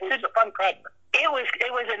yes. It was a fun project. It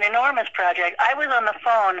was an enormous project. I was on the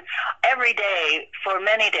phone every day for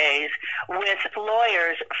many days with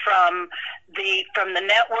lawyers from the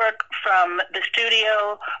network, from the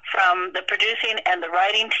studio, from the producing and the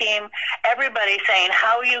writing team. Everybody saying,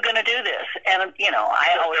 "How are you going to do this?" And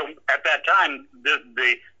I always at that time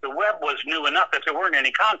the web was new enough that there weren't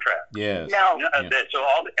any contracts. Yes. No. So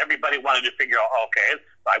everybody wanted to figure out, okay,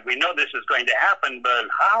 we know this is going to happen, but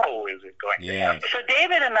how is it going to happen? So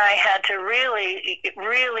David and I had to really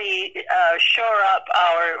shore up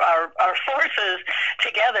our forces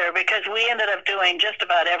together because we ended up doing just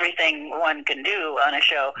about everything one can do on a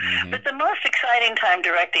show. Mm-hmm. But the most exciting time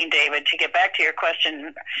directing, David, to get back to your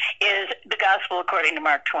question, is The Gospel According to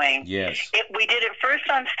Mark Twain. Yes. We did it first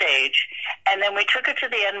on stage, and then we took it to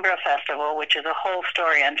the Edinburgh Festival, which is a whole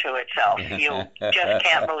story unto itself. You just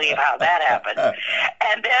can't believe how that happened.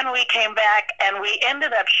 And then we came back, and we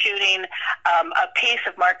ended up shooting a piece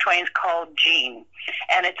of Mark Twain's called Gene.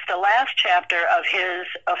 And it's the last chapter of his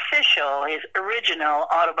original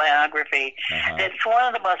autobiography. It's one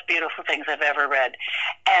of the most beautiful things I've ever read.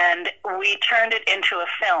 And we turned it into a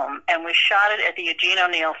film, and we shot it at the Eugene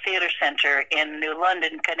O'Neill Theater Center in New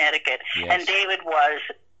London, Connecticut. Yes. And David was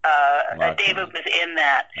in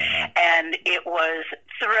that, and it was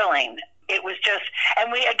thrilling. It was just,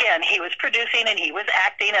 and he was producing and he was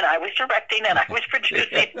acting and I was directing and I was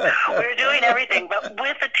producing. We were doing everything, but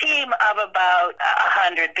with a team of about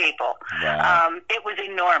 100 people. Wow. It was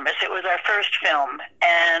enormous. It was our first film,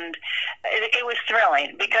 and it was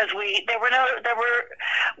thrilling because there were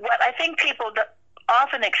what I think people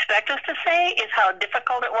often expect us to say is how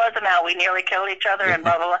difficult it was and how we nearly killed each other and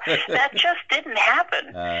blah, blah, blah. That just didn't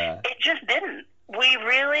happen. It just didn't. We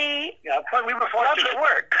really we were fortunate. loved the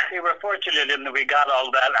work. We were fortunate in that we got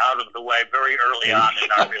all that out of the way very early on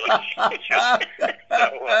in our relationship.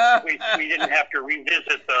 So we didn't have to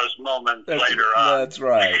revisit those moments later on. That's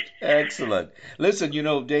right. Excellent. Listen,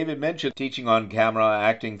 David mentioned teaching on camera,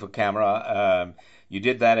 acting for camera. You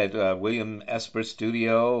did that at William Esper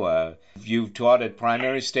Studio. You've taught at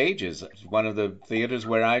Primary Stages, one of the theaters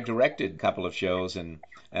where I directed a couple of shows, and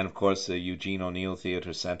of course the Eugene O'Neill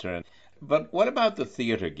Theater Center. But what about the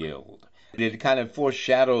Theater Guild? It kind of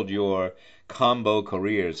foreshadowed your combo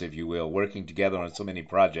careers, if you will, working together on so many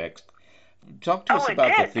projects. Talk to us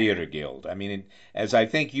about the Theater Guild. I mean, as I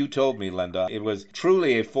think you told me, Linda, it was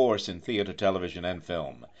truly a force in theater, television, and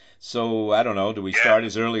film. So, I don't know, do we start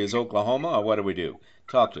as early as Oklahoma, or what do we do?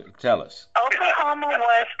 Tell us. Oklahoma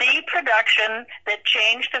was the production that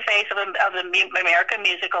changed the face of the American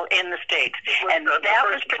musical in the States, and that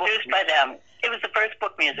was produced by them. It was the first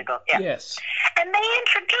book musical. Yeah. Yes. And they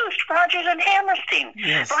introduced Rodgers and Hammerstein.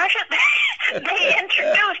 Yes. They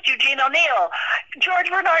introduced Eugene O'Neill, George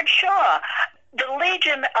Bernard Shaw, the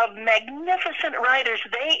legion of magnificent writers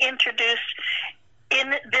they introduced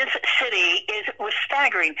in this city was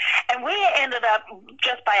staggering. And we ended up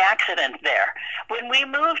just by accident there. When we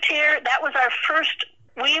moved here, that was our first.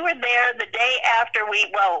 We were there the day after we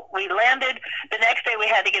landed. The next day we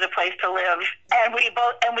had to get a place to live, and we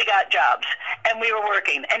got jobs, and we were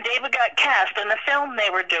working. And David got cast in the film they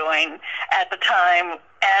were doing at the time,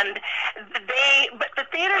 and but the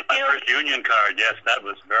Theater Guild. My first union card, yes, that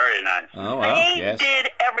was very nice. Oh wow! They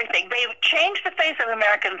did everything. They changed the face of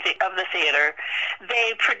the theater.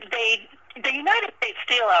 They The United States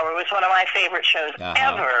Steel Hour was one of my favorite shows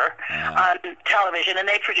ever on television, and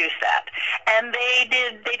they produced that. And they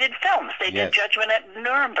did films. They did Judgment at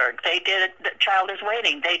Nuremberg. They did The Child is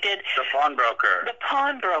Waiting. They did The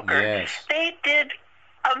Pawnbroker. Yes. They did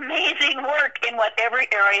amazing work in whatever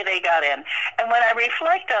area they got in. And when I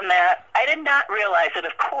reflect on that, I did not realize it,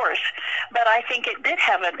 of course, but I think it did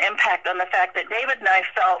have an impact on the fact that David and I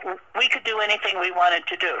felt we could do anything we wanted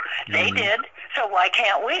to do. They did, so why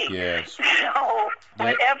can't we? Yes. So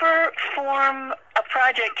whatever form a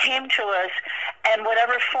project came to us and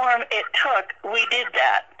whatever form it took, we did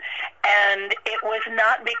that. And it was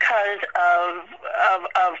not because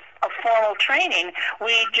of formal training.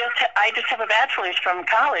 I just have a bachelor's from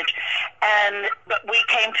college, but we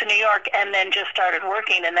came to New York and then just started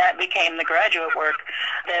working, and that became the graduate work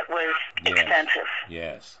that was extensive.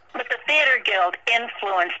 Yes. But the Theater Guild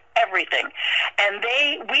influenced everything. And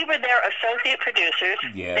we were their associate producers.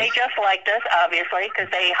 Yes. They just liked us, obviously,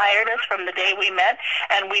 because they hired us from the day we met,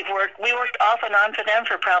 and we worked off and on for them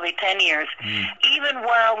for probably 10 years. Even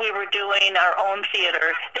while we were doing our own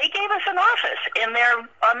theater, they gave us an office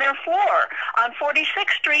on their floor on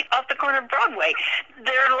 46th Street off the corner of Broadway.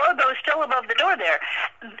 Their logo is still above the door there.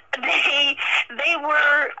 They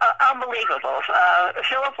were unbelievable.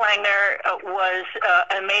 Philip Langner was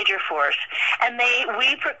a major force, and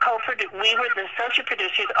we were the associate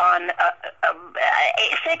producers on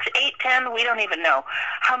 6, 8, 10, we don't even know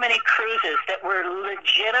how many cruises that were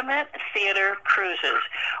legitimate theater cruises,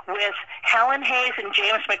 with Helen Hayes and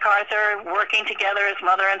James MacArthur working together as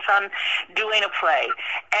mother and son doing a play.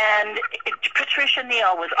 And Patricia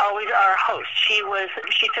Neal was always our host. She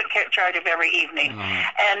took charge of every evening.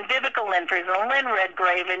 And Vivica Linford and Lynn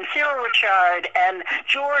Redgrave and Cyril Richard and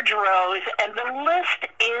George Rose, and the list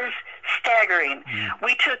is staggering.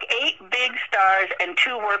 We took 8 big stars and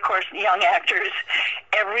 2 workhorse young actors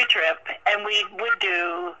every trip, and we would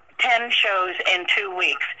do 10 shows in 2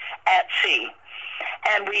 weeks at sea.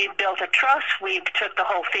 And we built a truss. We took the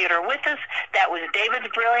whole theater with us. That was David's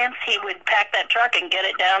brilliance. He would pack that truck and get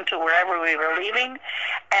it down to wherever we were leaving.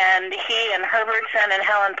 And he and Herbertson and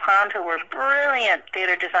Helen Pond, who were brilliant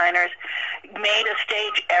theater designers, made a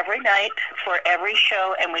stage every night for every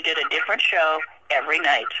show, and we did a different show every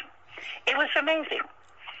night. It was amazing.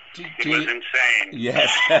 It was insane.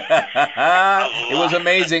 Yes. It was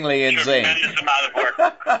amazingly insane. Tremendous amount of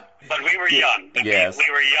work. But we were young. Yes. We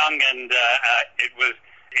were young, and it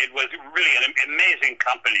was really an amazing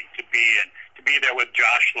company to be in. To be there with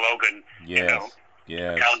Josh Logan,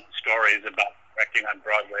 telling stories about directing on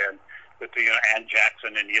Broadway, and with Ann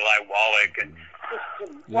Jackson and Eli Wallach, and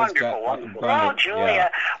wonderful. Raul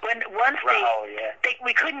Julia.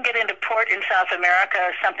 We couldn't get into port in South America.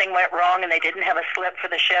 Something went wrong, and they didn't have a slip for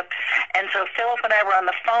the ship. And so Philip and I were on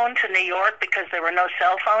the phone to New York because there were no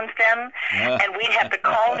cell phones then, and we'd have to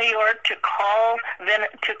call New York to call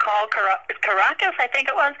Caracas, I think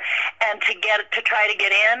it was, and to try to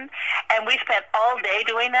get in. And we spent all day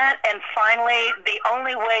doing that. And finally, the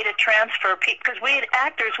only way to transfer people, because we had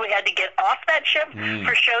actors we had to get off that ship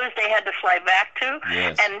for shows they had to fly back to,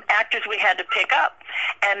 and actors we had to pick up.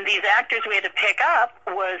 And these actors we had to pick up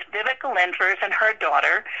was Vivica Linford and her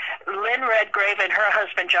daughter, Lynn Redgrave and her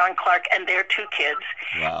husband John Clark and their 2 kids.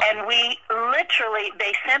 Wow. And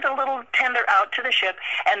they sent a little tender out to the ship,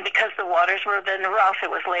 and because the waters were then rough, it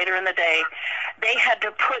was later in the day, they had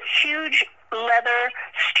to put huge leather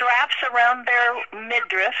straps around their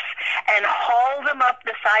midriffs and haul them up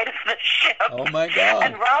the side of the ship. Oh, my God.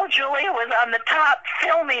 And Raul Julia was on the top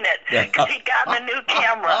filming it because he got the new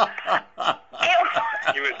camera.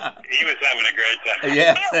 He was having a great time.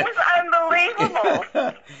 Yes. It was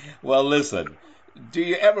unbelievable. Well, listen, do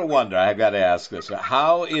you ever wonder, I've got to ask this,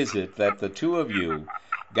 how is it that the 2 of you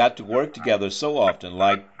got to work together so often,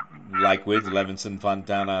 like with Levinson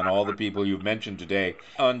Fontana and all the people you've mentioned today,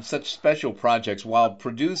 on such special projects while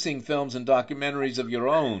producing films and documentaries of your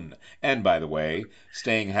own, and, by the way,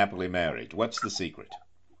 staying happily married? What's the secret?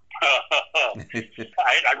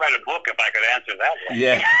 I'd write a book if I could answer that one.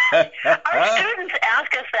 Yeah. Our students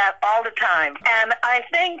ask us that all the time, and I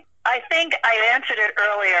think I answered it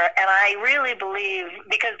earlier, and I really believe,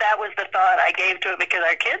 because that was the thought I gave to it because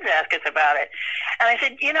our kids ask us about it. And I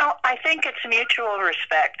said, I think it's mutual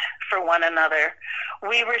respect for one another.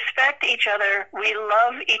 We respect each other. We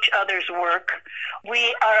love each other's work.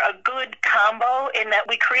 We are a good combo in that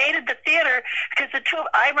we created the theater because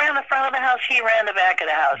I ran the front of the house, he ran the back of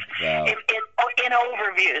the house. Wow. In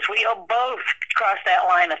overviews. We both crossed that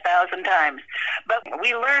line 1,000 times. But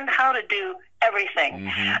we learned how to do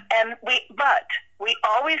everything. And we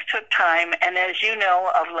always took time, and as you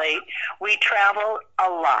know of late, we travel a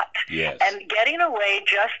lot. Yes. And getting away,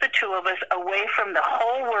 just the two of us, away from the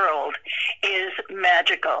whole world is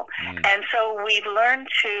magical. And so we've learned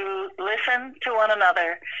to listen to one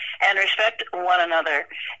another and respect one another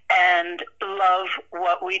and love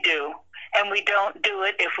what we do. And we don't do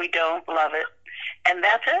it if we don't love it. And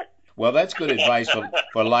that's it. Well, that's good advice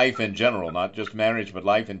for life in general, not just marriage, but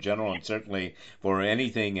life in general, and certainly for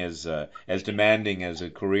anything as demanding as a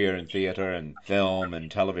career in theater and film and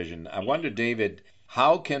television. I wonder, David,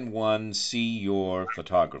 how can one see your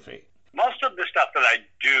photography? Most of the stuff that I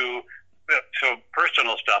do, so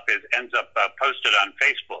personal stuff, ends up posted on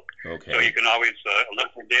Facebook. Okay. So you can always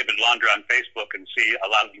look for David Londra on Facebook and see a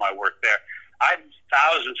lot of my work there. I have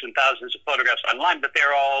thousands and thousands of photographs online, but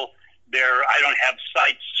they're all there. I don't have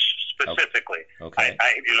sites specifically. Okay.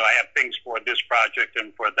 I have things for this project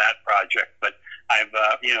and for that project, but I've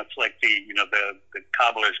it's like the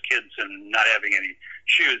cobbler's kids and not having any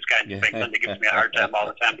shoes kind of thing. And it gives me a hard time all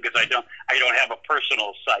the time because I don't have a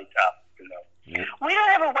personal site up. We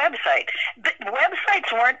don't have a website.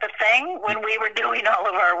 Websites weren't the thing when we were doing all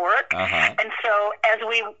of our work. And so as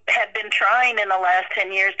we had been trying in the last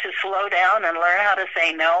 10 years to slow down and learn how to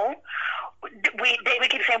say no, David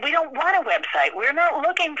keeps saying, we don't want a website. We're not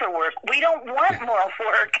looking for work. We don't want more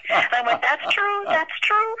work. And I went, that's true.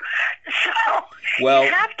 So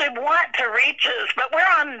you have to want to reach us, but we're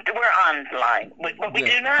online. We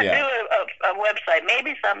do not do a website.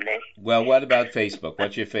 Maybe someday. Well, what about Facebook?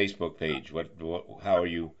 What's your Facebook page? How are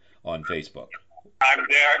you on Facebook? I'm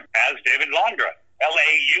there as David Londra,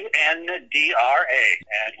 Laundra, and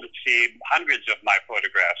you'll see hundreds of my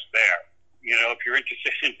photographs there. If you're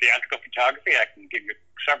interested in theatrical photography, I can give you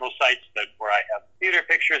several sites where I have theater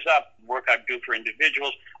pictures up, work I do for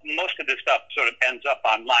individuals. Most of this stuff sort of ends up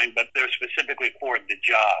online, but they're specifically for the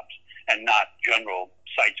jobs and not general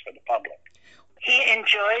sites for the public. He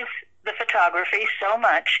enjoys the photography so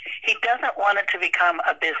much, he doesn't want it to become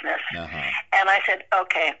a business. And I said,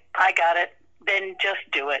 okay, I got it. Then just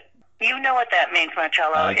do it. You know what that means,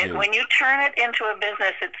 Marcello. When you turn it into a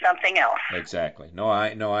business, it's something else. Exactly. No,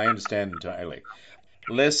 I understand entirely.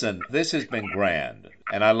 Listen, this has been grand,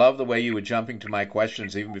 and I love the way you were jumping to my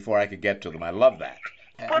questions even before I could get to them. I love that.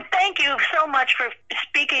 Well, thank you so much for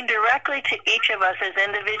speaking directly to each of us as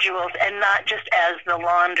individuals and not just as the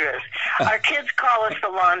Londras. Our kids call us the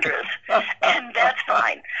Londras, and that's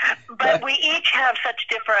fine. But we each have such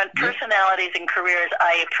different personalities and careers.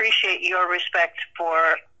 I appreciate your respect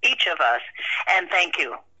for each of us, and thank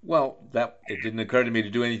you. Well, it didn't occur to me to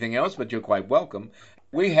do anything else, but you're quite welcome.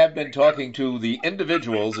 We have been talking to the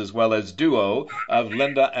individuals as well as duo of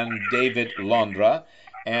Linda and David Londra,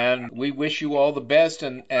 and we wish you all the best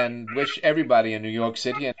and wish everybody in New York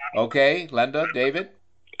City. Okay, Linda, David?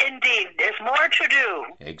 Indeed. There's more to do.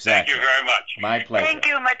 Exactly. Thank you very much. My pleasure. Thank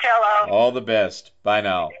you, Marcello. All the best. Bye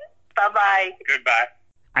now. Bye-bye. Goodbye.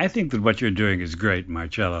 I think that what you're doing is great,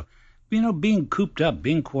 Marcello. Being cooped up,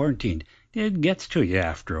 being quarantined, it gets to you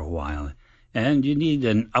after a while. And you need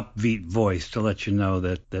an upbeat voice to let you know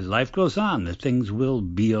that life goes on, that things will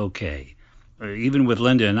be okay. Even with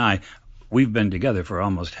Linda and I, we've been together for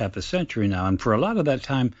almost half a century now, and for a lot of that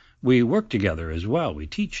time, we work together as well. We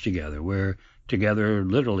teach together. We're together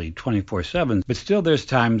literally 24/7. But still, there's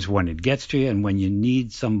times when it gets to you and when you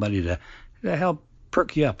need somebody to help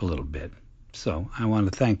perk you up a little bit. So I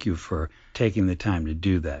want to thank you for taking the time to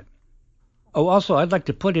do that. Oh, also, I'd like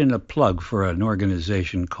to put in a plug for an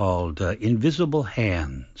organization called Invisible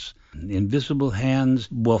Hands. Invisible Hands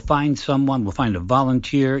will find a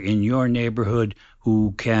volunteer in your neighborhood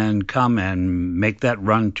who can come and make that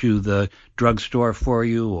run to the drugstore for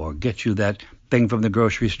you or get you that thing from the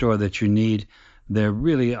grocery store that you need. They're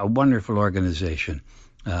really a wonderful organization.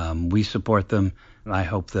 We support them, and I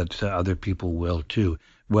hope that other people will too.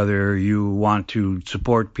 Whether you want to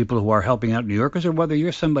support people who are helping out New Yorkers or whether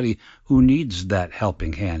you're somebody who needs that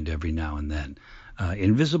helping hand every now and then.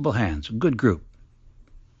 Invisible Hands, good group.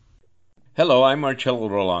 Hello, I'm Marcello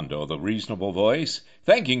Rollando, the Reasonable Voice,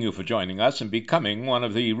 thanking you for joining us and becoming one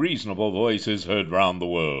of the reasonable voices heard round the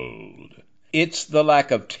world. It's the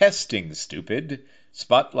lack of testing, stupid,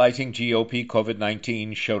 spotlighting GOP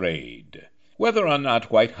COVID-19 charade. Whether or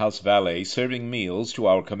not White House valet serving meals to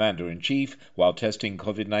our commander-in-chief while testing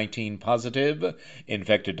COVID-19 positive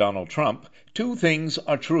infected Donald Trump, two things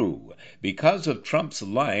are true. Because of Trump's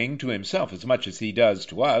lying to himself as much as he does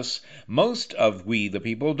to us, most of we the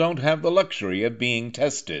people don't have the luxury of being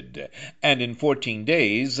tested. And in 14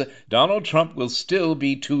 days, Donald Trump will still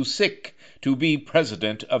be too sick to be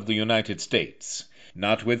President of the United States.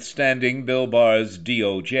 Notwithstanding Bill Barr's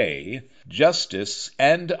DOJ, justice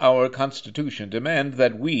and our Constitution demand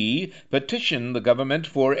that we petition the government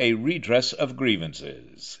for a redress of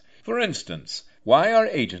grievances. For instance, why are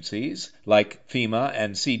agencies like FEMA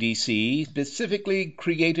and CDC specifically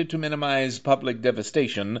created to minimize public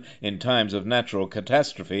devastation in times of natural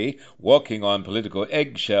catastrophe, walking on political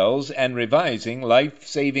eggshells and revising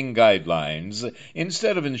life-saving guidelines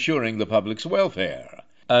instead of ensuring the public's welfare?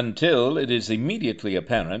 Until it is immediately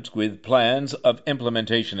apparent, with plans of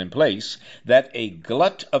implementation in place, that a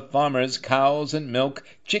glut of farmers' cows and milk,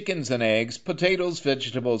 chickens and eggs, potatoes,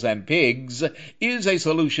 vegetables, and pigs is a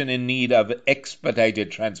solution in need of expedited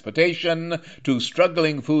transportation to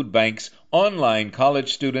struggling food banks, online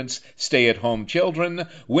college students, stay-at-home children,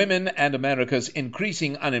 women, and America's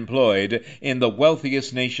increasing unemployed in the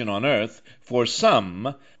wealthiest nation on earth, for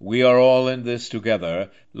some, we are all in this together,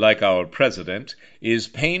 like our president, is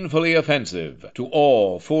painfully offensive to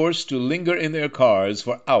all forced to linger in their cars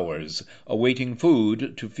for hours, awaiting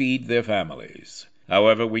food to feed their families.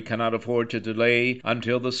 However, we cannot afford to delay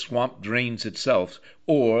until the swamp drains itself,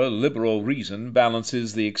 or liberal reason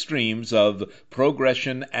balances the extremes of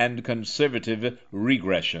progression and conservative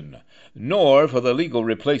regression, nor for the legal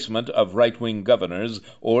replacement of right-wing governors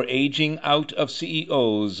or aging out of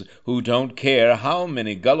CEOs who don't care how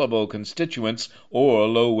many gullible constituents or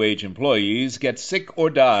low-wage employees get sick or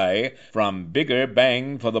die from bigger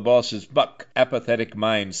bang for the boss's buck apathetic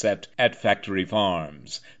mindset at factory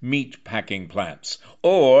farms, meat packing plants,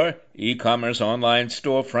 or e-commerce online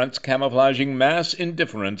storefronts camouflaging mass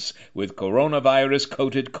indifference with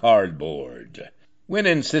coronavirus-coated cardboard. When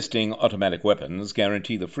insisting automatic weapons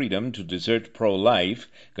guarantee the freedom to desert pro-life,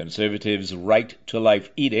 conservatives' right-to-life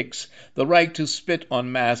edicts, the right to spit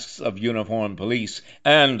on masks of uniformed police,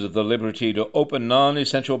 and the liberty to open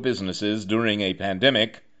non-essential businesses during a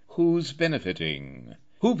pandemic, who's benefiting?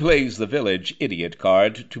 Who plays the village idiot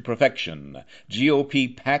card to perfection?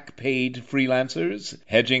 GOP PAC-paid freelancers,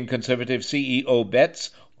 hedging conservative CEO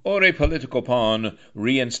bets, or a political pawn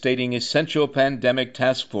reinstating essential pandemic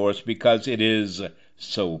task force because it is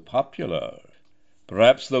so popular?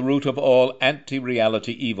 Perhaps the root of all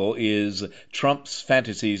anti-reality evil is Trump's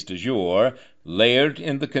fantasies du jour, layered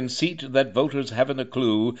in the conceit that voters haven't a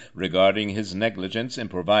clue regarding his negligence in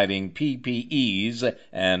providing PPEs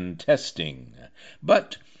and testing.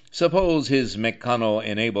 But suppose his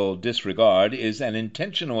McConnell-enabled disregard is an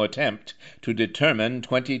intentional attempt to determine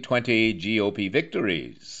 2020 GOP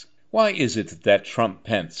victories. Why is it that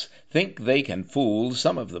Trump-Pence think they can fool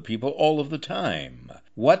some of the people all of the time?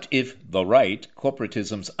 What if the right,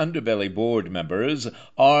 corporatism's underbelly board members,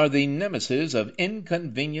 are the nemesis of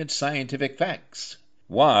inconvenient scientific facts?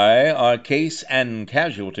 Why are case and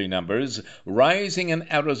casualty numbers rising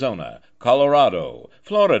in Arizona, Colorado,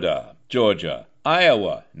 Florida, Georgia,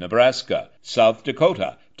 Iowa, Nebraska, South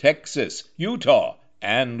Dakota, Texas, Utah,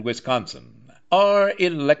 and Wisconsin? Are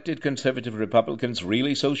elected conservative Republicans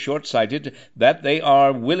really so short-sighted that they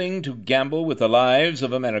are willing to gamble with the lives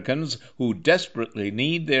of Americans who desperately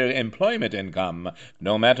need their employment income,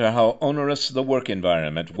 no matter how onerous the work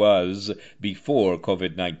environment was before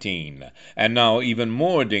COVID-19, and now even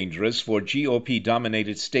more dangerous for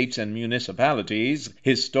GOP-dominated states and municipalities,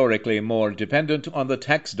 historically more dependent on the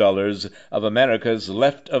tax dollars of America's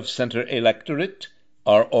left-of-center electorate?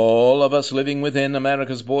 Are all of us living within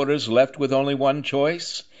America's borders left with only one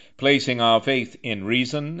choice? Placing our faith in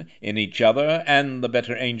reason, in each other, and the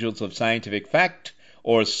better angels of scientific fact,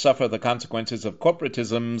 or suffer the consequences of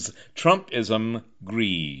corporatism's Trumpism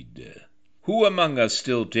greed? Who among us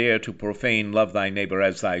still dare to profane love thy neighbor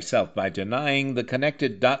as thyself by denying the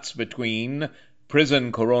connected dots between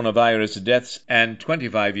prison coronavirus deaths and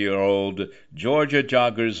 25-year-old Georgia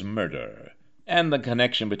jogger's murder, and the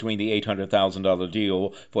connection between the $800,000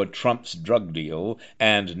 deal for Trump's drug deal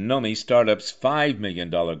and Nomi Startup's $5 million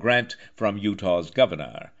grant from Utah's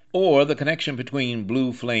governor, or the connection between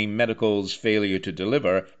Blue Flame Medical's failure to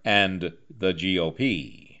deliver and the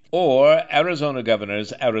GOP, or Arizona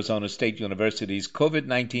Governor's Arizona State University's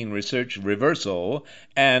COVID-19 research reversal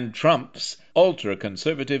and Trump's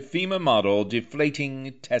ultra-conservative FEMA model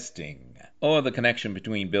deflating testing, or the connection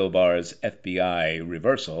between Bill Barr's FBI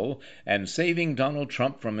reversal and saving Donald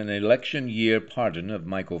Trump from an election year pardon of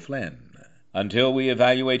Michael Flynn. until we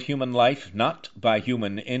evaluate human life not by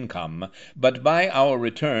human income, but by our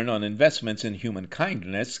return on investments in human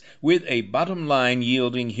kindness, with a bottom line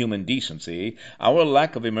yielding human decency, our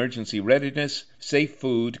lack of emergency readiness, safe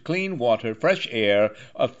food, clean water, fresh air,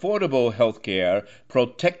 affordable health care,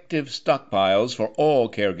 protective stockpiles for all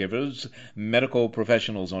caregivers, medical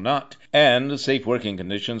professionals or not, and safe working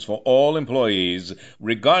conditions for all employees,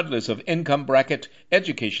 regardless of income bracket,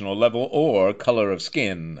 educational level, or color of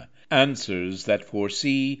skin. Answers that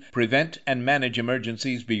foresee, prevent, and manage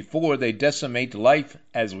emergencies before they decimate life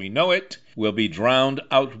as we know it will be drowned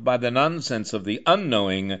out by the nonsense of the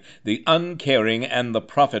unknowing, the uncaring, and the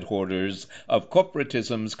profit hoarders of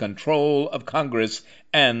corporatism's control of Congress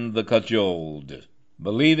and the cajoled.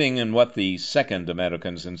 Believing in what the second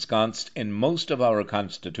Americans ensconced in most of our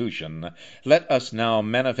Constitution, let us now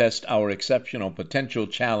manifest our exceptional potential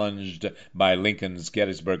challenged by Lincoln's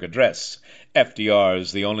Gettysburg Address.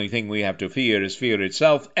 FDR's "the only thing we have to fear is fear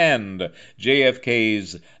itself," and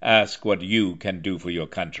JFK's "ask what you can do for your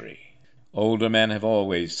country." Older men have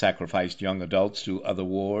always sacrificed young adults to other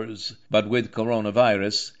wars, but with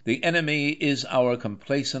coronavirus, the enemy is our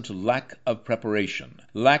complacent lack of preparation,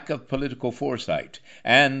 lack of political foresight,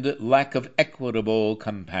 and lack of equitable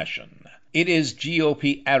compassion. It is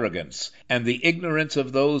GOP arrogance and the ignorance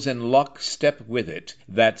of those in lockstep with it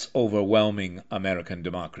that's overwhelming American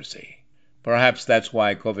democracy. Perhaps that's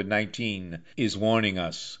why COVID-19 is warning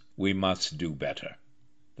us we must do better.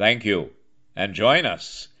 Thank you, and join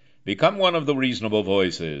us. Become one of the reasonable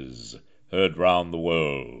voices heard round the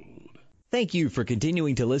world. Thank you for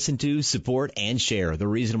continuing to listen to, support, and share the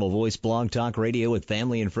Reasonable Voice Blog Talk Radio with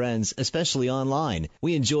family and friends, especially online.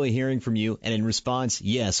 We enjoy hearing from you, and in response,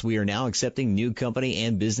 yes, we are now accepting new company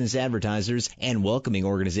and business advertisers and welcoming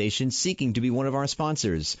organizations seeking to be one of our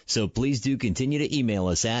sponsors. So please do continue to email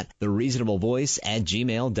us at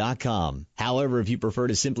thereasonablevoice@gmail.com. However, if you prefer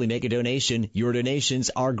to simply make a donation, your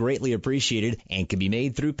donations are greatly appreciated and can be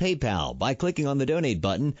made through PayPal by clicking on the donate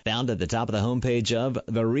button found at the top of the homepage of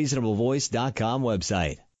thereasonablevoice.com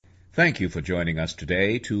website. Thank you for joining us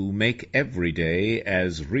today to make every day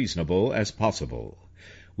as reasonable as possible.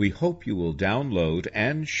 We hope you will download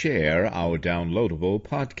and share our downloadable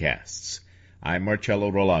podcasts. I'm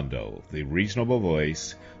Marcello Rollando, the Reasonable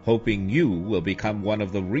Voice, hoping you will become one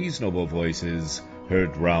of the reasonable voices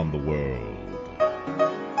heard round the world.